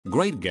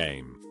Great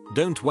game.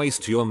 Don't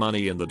waste your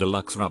money in the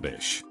deluxe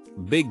rubbish.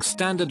 Big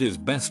standard is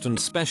best and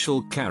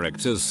special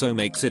characters so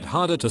makes it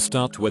harder to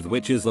start with,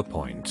 which is the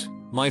point.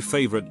 My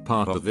favorite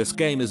part of this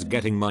game is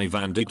getting my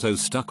Vandito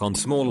stuck on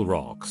small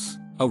rocks.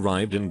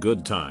 Arrived in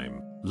good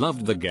time.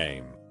 Loved the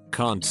game.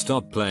 Can't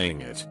stop playing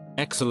it.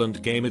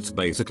 Excellent game. It's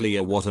basically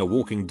what a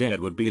Walking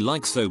Dead would be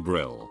like, so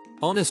brill.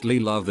 Honestly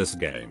love this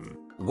game.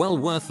 Well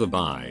worth the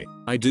buy.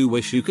 I do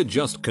wish you could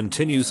just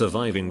continue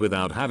surviving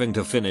without having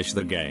to finish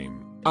the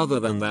game.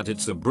 Other than that,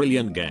 it's a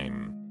brilliant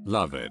game.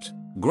 Love it.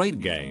 Great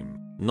game.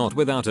 Not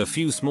without a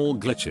few small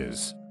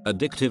glitches.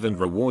 Addictive and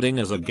rewarding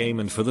as a game,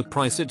 and for the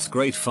price it's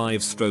great.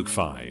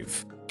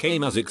 5/5.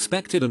 Came as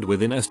expected and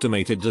within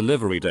estimated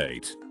delivery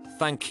date.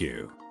 Thank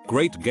you.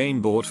 Great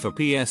game, bought for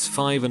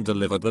PS5 and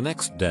delivered the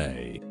next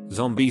day.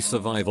 Zombie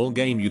survival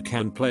game you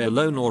can play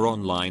alone or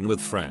online with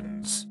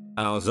friends.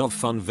 Hours of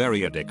fun,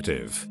 very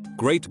addictive.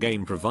 Great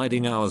game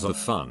providing hours of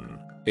fun.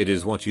 It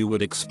is what you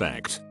would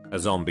expect. A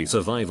zombie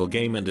survival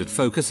game, and it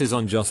focuses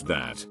on just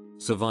that.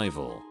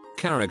 Survival.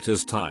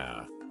 Characters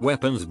tire.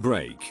 Weapons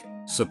break.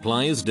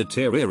 Supplies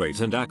deteriorate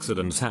and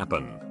accidents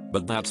happen.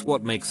 But that's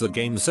what makes the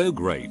game so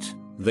great.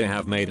 They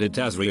have made it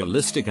as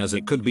realistic as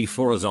it could be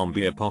for a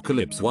zombie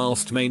apocalypse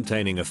whilst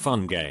maintaining a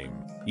fun game.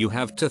 You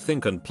have to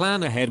think and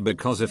plan ahead,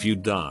 because if you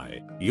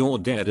die, you're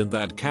dead and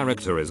that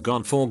character is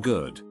gone for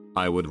good.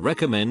 I would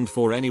recommend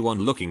for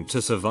anyone looking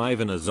to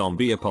survive in a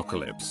zombie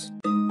apocalypse.